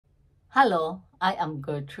Hello, I am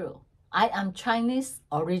Gertrude. I am Chinese,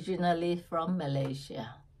 originally from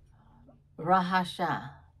Malaysia. Rahasha,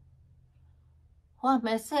 what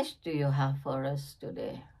message do you have for us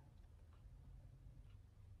today?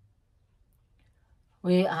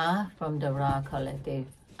 We are from the Ra collective,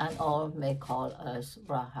 and all may call us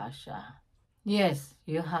Rahasha. Yes,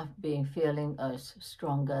 you have been feeling us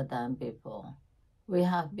stronger than before. We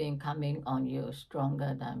have been coming on you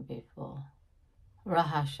stronger than before.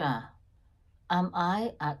 Rahasha, am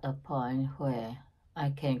I at a point where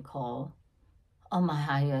I can call on my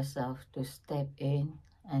higher self to step in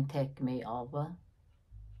and take me over?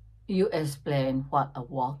 You explain what a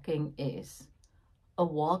walking is. A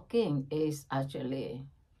walking is actually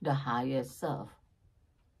the higher self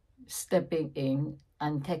stepping in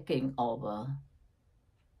and taking over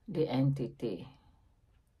the entity.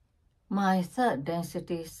 My third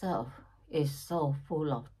density self is so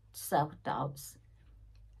full of self-doubts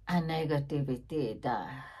and negativity that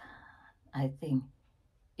I think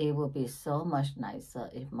it would be so much nicer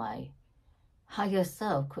if my higher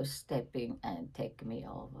self could step in and take me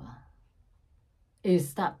over.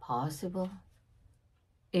 Is that possible?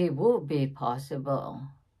 It would be possible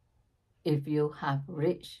if you have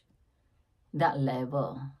reached that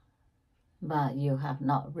level, but you have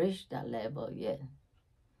not reached that level yet.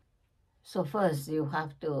 So first you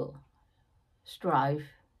have to strive,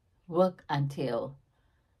 work until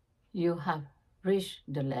you have reached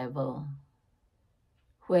the level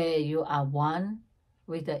where you are one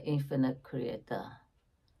with the infinite creator.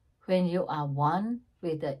 When you are one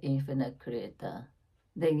with the infinite creator,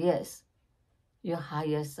 then yes, your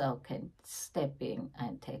higher self can step in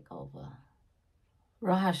and take over.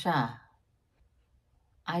 Rahasha,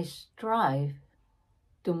 I strive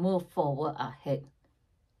to move forward ahead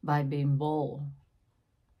by being bold.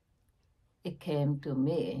 It came to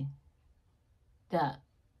me that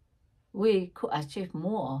we could achieve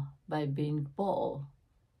more by being bold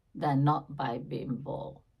than not by being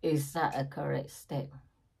bold. Is that a correct step?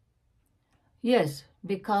 Yes,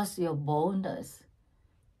 because your boldness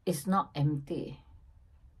is not empty.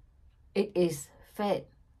 It is fed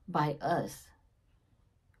by us.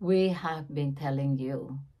 We have been telling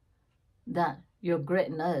you that your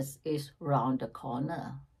greatness is round the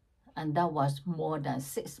corner, and that was more than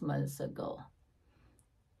 6 months ago.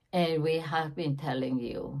 And we have been telling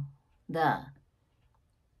you that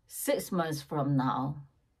 6 months from now,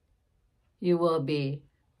 you will be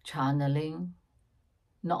channeling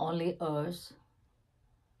not only Earth,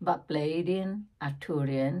 but Pleiadian,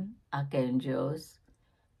 Arcturian, Archangels,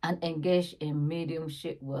 and engage in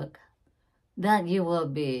mediumship work, that you will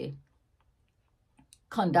be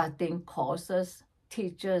conducting courses,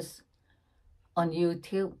 teachers on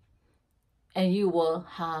YouTube, and you will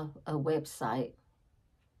have a website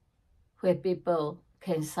where people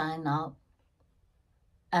can sign up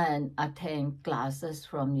and attend classes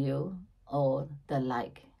from you or the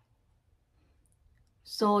like.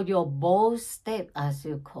 So your bold step, as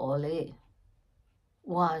you call it,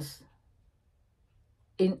 was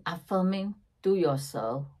in affirming to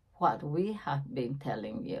yourself what we have been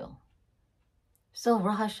telling you. So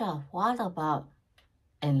Rahasha, what about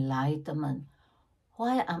enlightenment?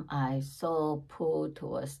 Why am I so pulled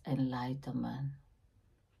towards enlightenment?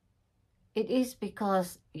 It is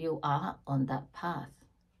because you are on that path.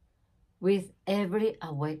 With every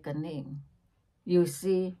awakening, you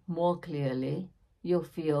see more clearly, you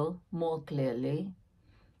feel more clearly,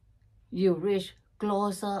 you reach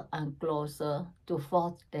closer and closer to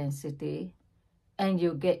fourth density, and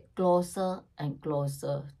you get closer and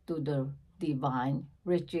closer to the divine,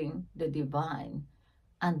 reaching the divine,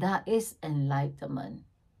 and that is enlightenment.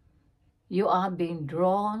 You are being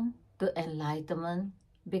drawn to enlightenment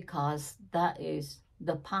because that is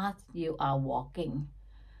the path you are walking.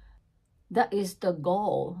 That is the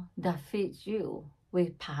goal that feeds you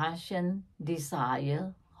with passion,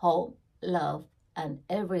 desire, hope, love, and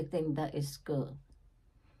everything that is good.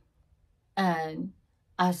 And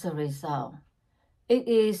as a result, it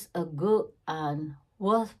is a good and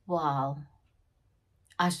worthwhile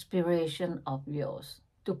aspiration of yours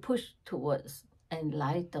to push towards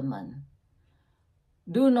enlightenment.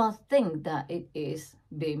 Do not think that it is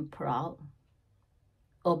being proud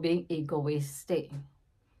or being egoistic,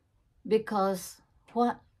 because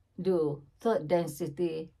what do third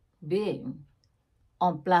density being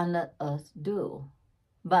on planet Earth do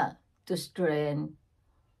but to strain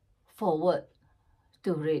forward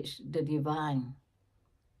to reach the divine?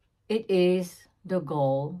 It is the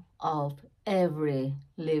goal of every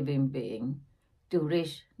living being to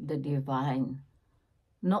reach the divine.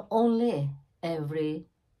 Not only every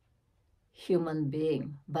human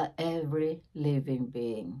being, but every living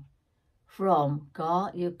being. From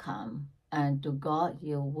God you come, and to God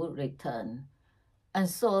you would return. And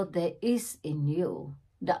so there is in you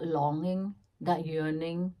that longing, that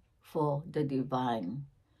yearning for the divine.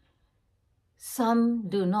 Some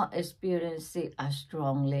do not experience it as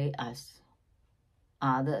strongly as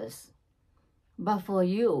others. But for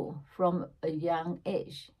you, from a young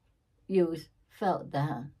age, you felt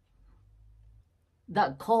that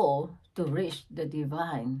call to reach the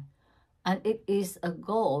divine. And it is a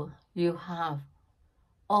goal you have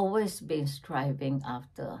always been striving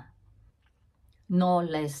after, no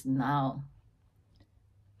less now.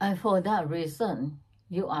 And for that reason,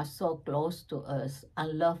 you are so close to us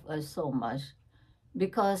and love us so much,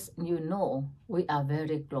 because you know we are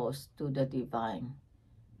very close to the divine.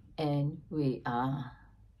 And we are.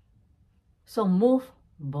 So move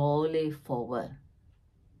boldly forward.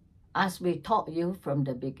 As we taught you from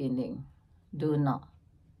the beginning, do not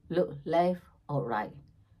look left or right.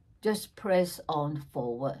 Just press on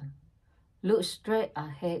forward. Look straight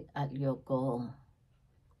ahead at your goal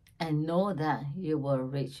and know that you will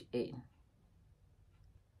reach it.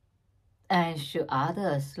 And should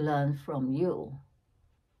others learn from you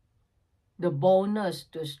the boldness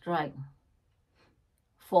to strike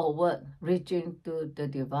forward, reaching to the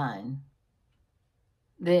divine,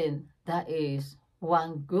 then that is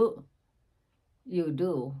one good you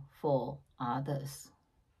do for others.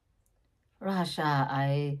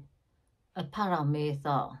 Rasha, a part of me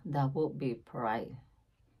thought that would be pride.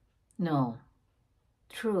 No,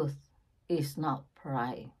 truth is not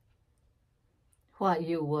pride. What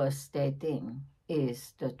you were stating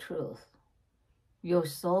is the truth. Your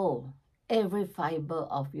soul, every fiber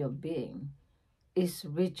of your being, is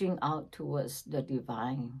reaching out towards the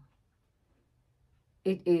divine.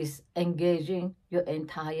 It is engaging your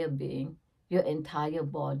entire being, your entire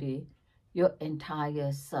body, your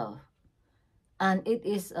entire self. And it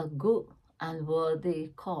is a good and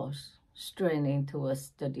worthy cause straining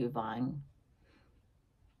towards the divine.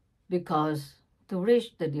 Because to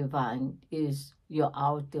reach the divine is your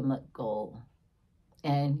ultimate goal,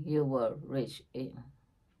 and you will reach it.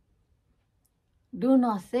 Do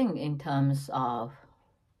not think in terms of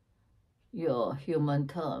your human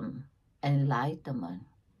term, enlightenment.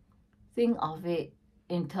 Think of it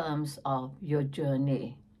in terms of your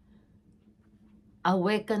journey.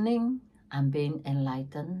 Awakening and being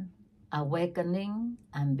enlightened. Awakening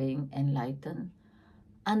and being enlightened.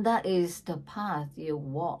 And that is the path you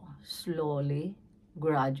walk slowly,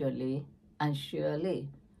 gradually, and surely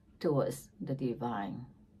towards the divine.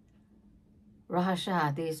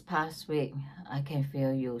 Rahasha, this past week, I can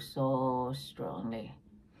feel you so strongly.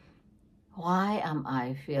 Why am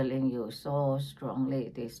I feeling you so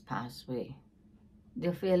strongly this past week?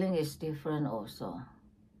 The feeling is different also.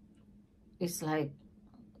 It's like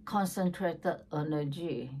concentrated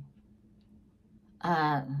energy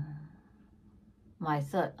at my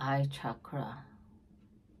third eye chakra.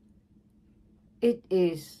 It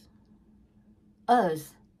is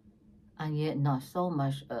us, and yet not so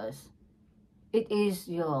much us. It is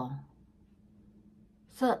your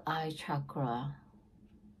third eye chakra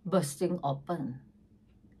bursting open,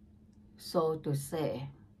 so to say.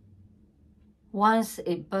 Once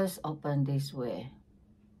it bursts open this way,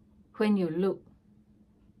 when you look,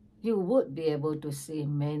 you would be able to see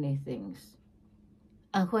many things.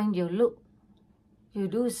 And when you look, you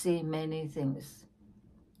do see many things.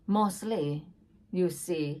 Mostly, you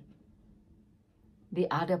see the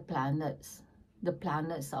other planets, the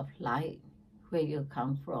planets of light, where you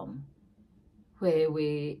come from, where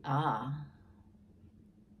we are.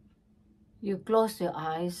 You close your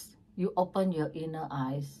eyes, you open your inner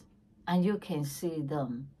eyes, and you can see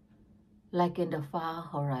them, like in the far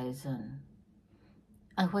horizon.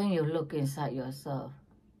 And when you look inside yourself,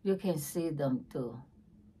 you can see them too.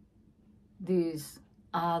 These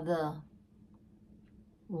other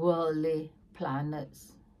worldly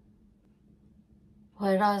planets.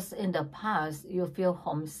 Whereas in the past, you feel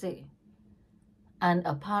homesick, and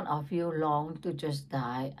a part of you long to just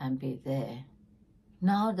die and be there.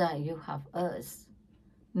 Now that you have Earth,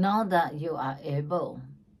 now that you are able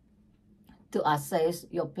to access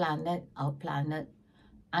your planet, our planet,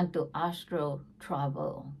 and to astral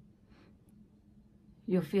travel,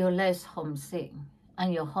 you feel less homesick,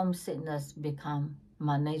 and your homesickness become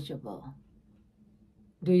manageable.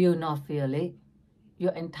 Do you not feel it?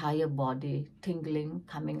 Your entire body tingling,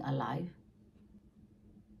 coming alive?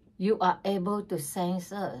 You are able to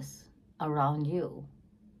sense us around you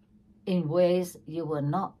in ways you were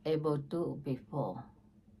not able to before.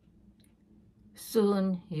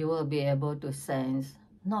 Soon you will be able to sense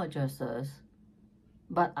not just us,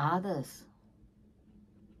 but others.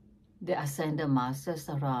 the ascended masters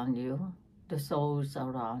around you, the souls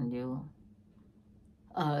around you,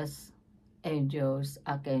 us, angels,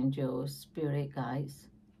 archangels, spirit guides,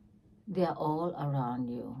 they are all around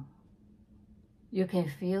you. You can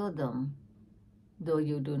feel them, though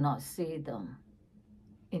you do not see them.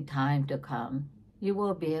 In time to come, you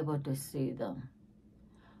will be able to see them.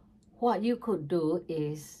 What you could do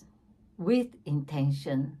is, with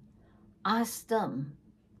intention, ask them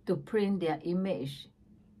to print their image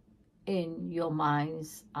in your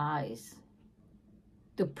mind's eyes,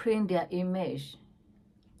 to print their image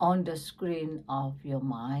on the screen of your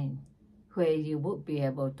mind, where you would be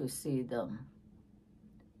able to see them.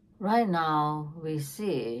 Right now, we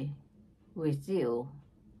see with you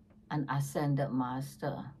an ascended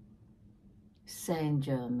master, Saint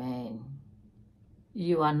Germain.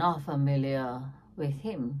 You are not familiar with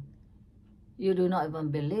him. You do not even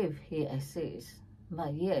believe he exists,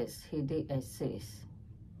 but yes, he did exist.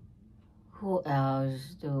 Who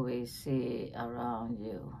else do we see around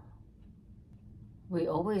you? We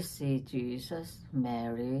always see Jesus,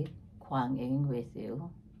 Mary, Kuan Yin with you,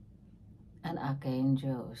 and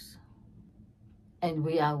archangels. And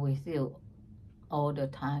we are with you all the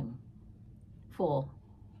time, for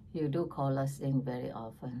you do call us in very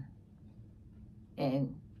often.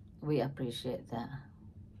 And we appreciate that.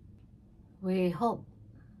 We hope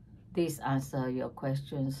this answers your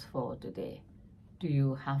questions for today. Do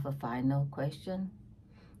you have a final question?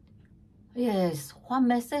 Yes, what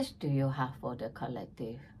message do you have for the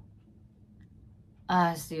collective?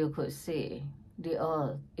 As you could see, the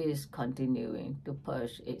earth is continuing to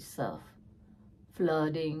purge itself,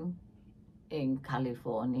 flooding in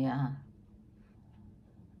California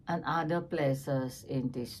and other places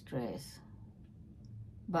in distress.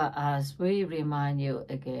 But as we remind you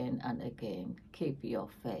again and again, keep your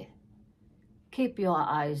faith. Keep your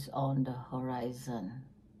eyes on the horizon.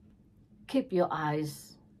 Keep your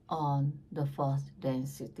eyes on the fourth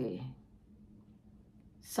density.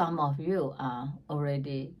 Some of you are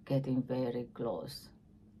already getting very close.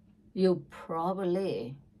 You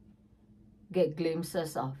probably get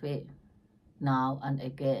glimpses of it now and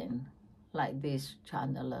again, like this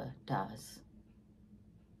channeler does.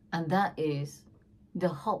 And that is the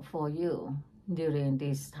hope for you during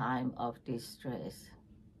this time of distress.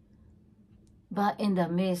 But in the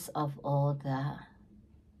midst of all that,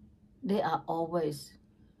 there are always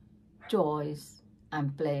joys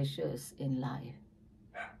and pleasures in life.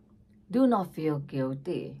 Do not feel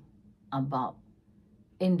guilty about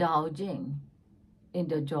indulging in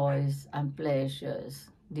the joys and pleasures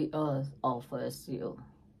the earth offers you.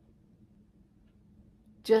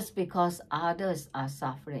 Just because others are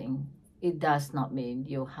suffering, it does not mean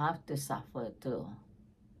you have to suffer too.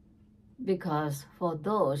 Because for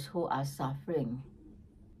those who are suffering,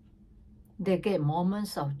 they get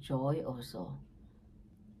moments of joy also.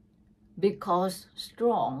 Because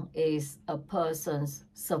strong is a person's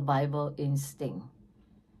survival instinct.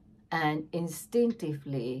 And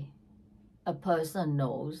instinctively, a person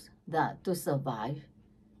knows that to survive,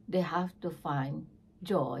 they have to find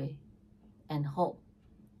joy and hope,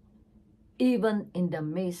 even in the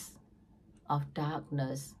midst of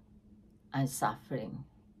darkness and suffering.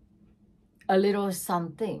 A little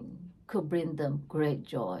something could bring them great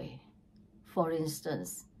joy. For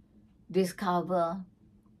instance, discover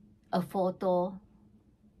a photo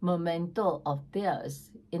memento of theirs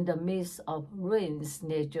in the midst of ruins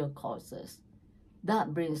nature causes.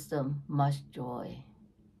 That brings them much joy.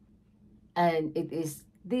 And it is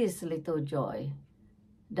this little joy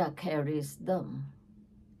that carries them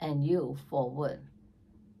and you forward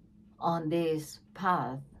on this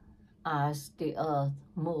path as the earth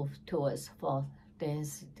moves towards fourth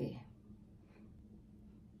density.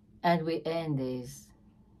 And we end this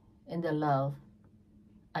in the love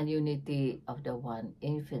and unity of the one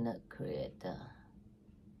infinite creator.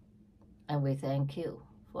 And we thank you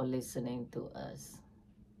for listening to us.